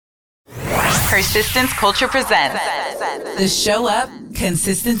Persistence Culture presents the Show Up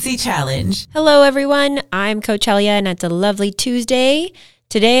Consistency Challenge. Hello, everyone. I'm Coach Helya, and it's a lovely Tuesday.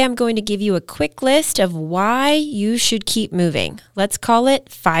 Today, I'm going to give you a quick list of why you should keep moving. Let's call it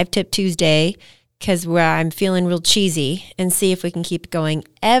 5-Tip Tuesday, because I'm feeling real cheesy, and see if we can keep going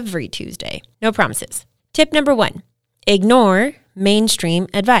every Tuesday. No promises. Tip number 1, ignore mainstream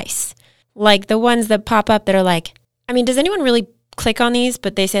advice. Like the ones that pop up that are like, does anyone really click on these?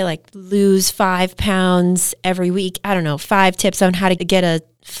 But they say like lose 5 pounds every week. I don't know, 5 tips on how to get a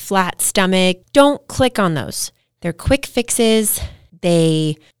flat stomach. Don't click on those. They're quick fixes.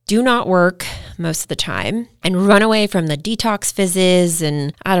 They do not work most of the time. And run away from the detox fizzes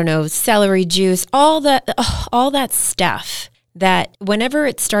and celery juice, all that stuff that whenever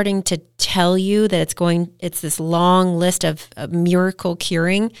it's starting to tell you that it's this long list of miracle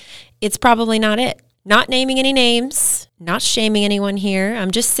curing, it's probably not it. Not naming any names, not shaming anyone here.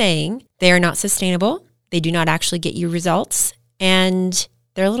 I'm just saying they are not sustainable. They do not actually get you results, and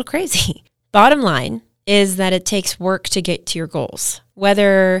they're a little crazy. Bottom line is that it takes work to get to your goals.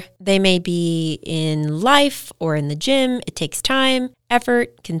 Whether they may be in life or in the gym, it takes time,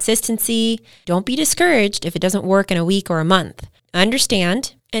 effort, consistency. Don't be discouraged if it doesn't work in a week or a month.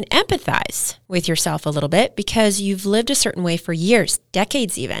 Understand and empathize with yourself a little bit because you've lived a certain way for years,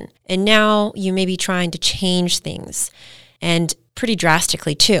 decades even. And now you may be trying to change things, and pretty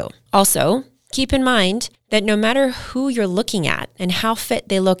drastically too. Also, keep in mind that no matter who you're looking at and how fit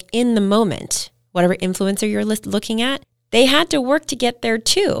they look in the moment, whatever influencer you're looking at, they had to work to get there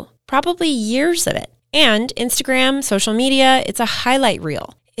too, probably years of it. And Instagram, social media, it's a highlight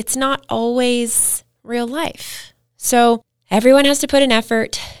reel. It's not always real life. So everyone has to put in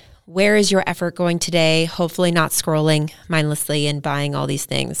effort. Where is your effort going today? Hopefully not scrolling mindlessly and buying all these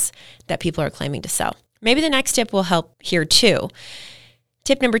things that people are claiming to sell. Maybe the next tip will help here too.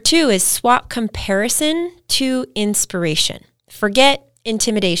 Tip number 2 is swap comparison to inspiration. Forget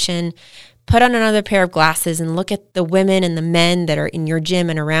intimidation. Put on another pair of glasses and look at the women and the men that are in your gym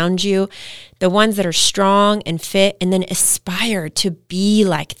and around you, the ones that are strong and fit, and then aspire to be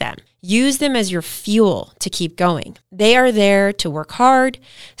like them. Use them as your fuel to keep going. They are there to work hard,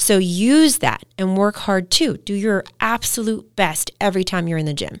 so use that and work hard too. Do your absolute best every time you're in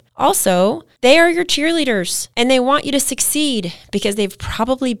the gym. Also, they are your cheerleaders, and they want you to succeed because they've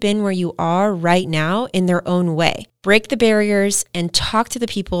probably been where you are right now in their own way. Break the barriers and talk to the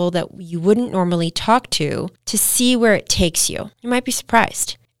people that you wouldn't normally talk to see where it takes you. You might be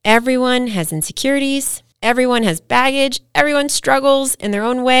surprised. Everyone has insecurities. Everyone has baggage. Everyone struggles in their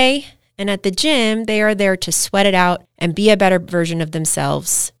own way. And at the gym, they are there to sweat it out and be a better version of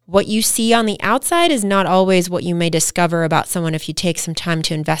themselves. What you see on the outside is not always what you may discover about someone if you take some time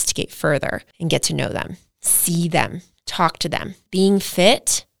to investigate further and get to know them, see them, talk to them. Being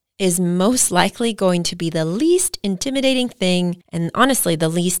fit is most likely going to be the least intimidating thing and honestly the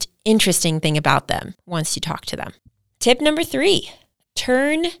least interesting thing about them once you talk to them. Tip number 3,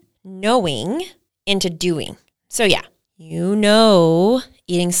 turn knowing into doing. So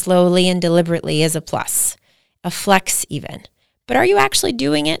eating slowly and deliberately is a plus, a flex even. But are you actually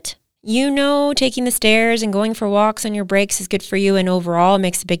doing it? Taking the stairs and going for walks on your breaks is good for you and overall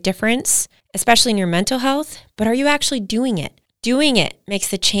makes a big difference, especially in your mental health. But are you actually doing it? Doing it makes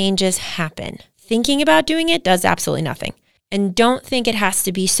the changes happen. Thinking about doing it does absolutely nothing. And don't think it has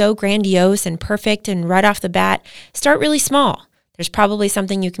to be so grandiose and perfect and right off the bat. Start really small. There's probably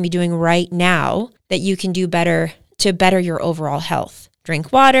something you can be doing right now that you can do better to better your overall health.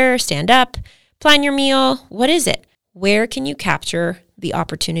 Drink water, stand up, plan your meal. What is it? Where can you capture the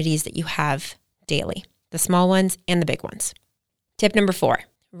opportunities that you have daily? The small ones and the big ones. Tip number 4,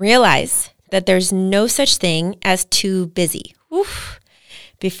 realize that there's no such thing as too busy. Oof.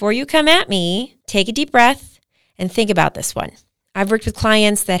 Before you come at me, take a deep breath and think about this one. I've worked with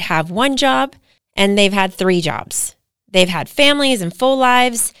clients that have 1 job and they've had 3 jobs. They've had families and full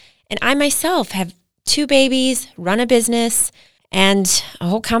lives. And I myself have 2 babies, run a business, and a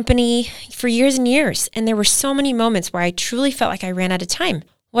whole company for years and years. And there were so many moments where I truly felt like I ran out of time.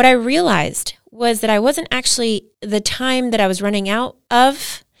 What I realized was that I wasn't actually the time that I was running out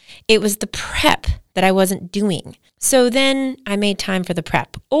of. It was the prep that I wasn't doing. So then I made time for the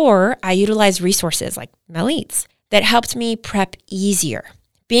prep, or I utilized resources like Mel Eats that helped me prep easier.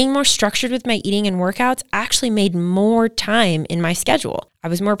 Being more structured with my eating and workouts actually made more time in my schedule. I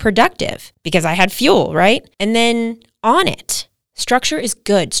was more productive because I had fuel, right? And then on it. Structure is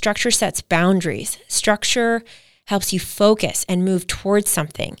good. Structure sets boundaries. Structure helps you focus and move towards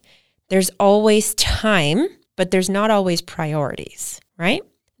something. There's always time, but there's not always priorities, right?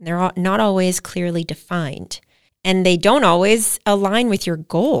 They're not always clearly defined. And they don't always align with your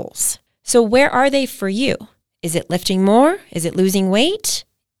goals. So where are they for you? Is it lifting more? Is it losing weight?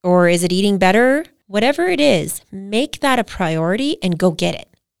 Or is it eating better? Whatever it is, make that a priority and go get it.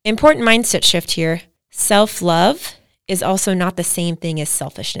 Important mindset shift here. Self-love is also not the same thing as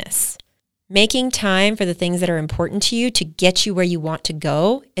selfishness. Making time for the things that are important to you to get you where you want to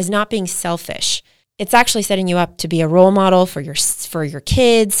go is not being selfish. It's actually setting you up to be a role model for your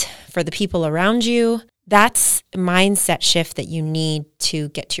kids, for the people around you. That's a mindset shift that you need to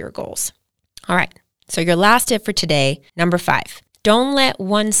get to your goals. All right. So your last tip for today, number 5. Don't let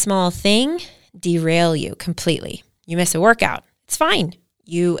one small thing derail you completely. You miss a workout. It's fine.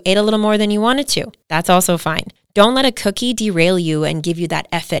 You ate a little more than you wanted to. That's also fine. Don't let a cookie derail you and give you that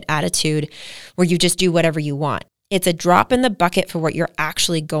F-it attitude where you just do whatever you want. It's a drop in the bucket for what you're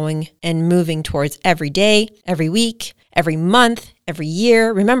actually going and moving towards every day, every week, every month, every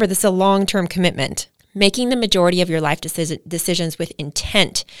year. Remember, this is a long-term commitment. Making the majority of your life decisions with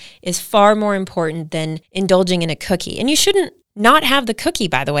intent is far more important than indulging in a cookie. And you shouldn't not have the cookie,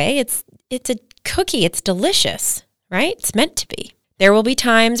 by the way. It's a cookie. It's delicious, right? It's meant to be. There will be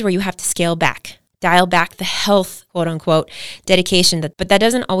times where you have to scale back, dial back the health, quote unquote, dedication. But that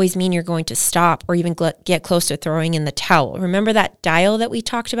doesn't always mean you're going to stop or even get close to throwing in the towel. Remember that dial that we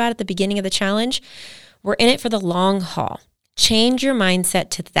talked about at the beginning of the challenge? We're in it for the long haul. Change your mindset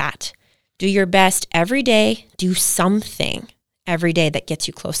to that. Do your best every day. Do something every day that gets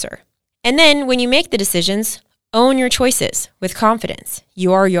you closer. And then when you make the decisions, own your choices with confidence.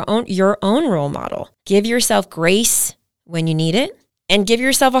 You are your own role model. Give yourself grace when you need it and give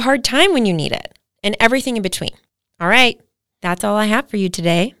yourself a hard time when you need it and everything in between. All right. That's all I have for you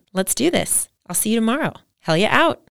today. Let's do this. I'll see you tomorrow. Helya out.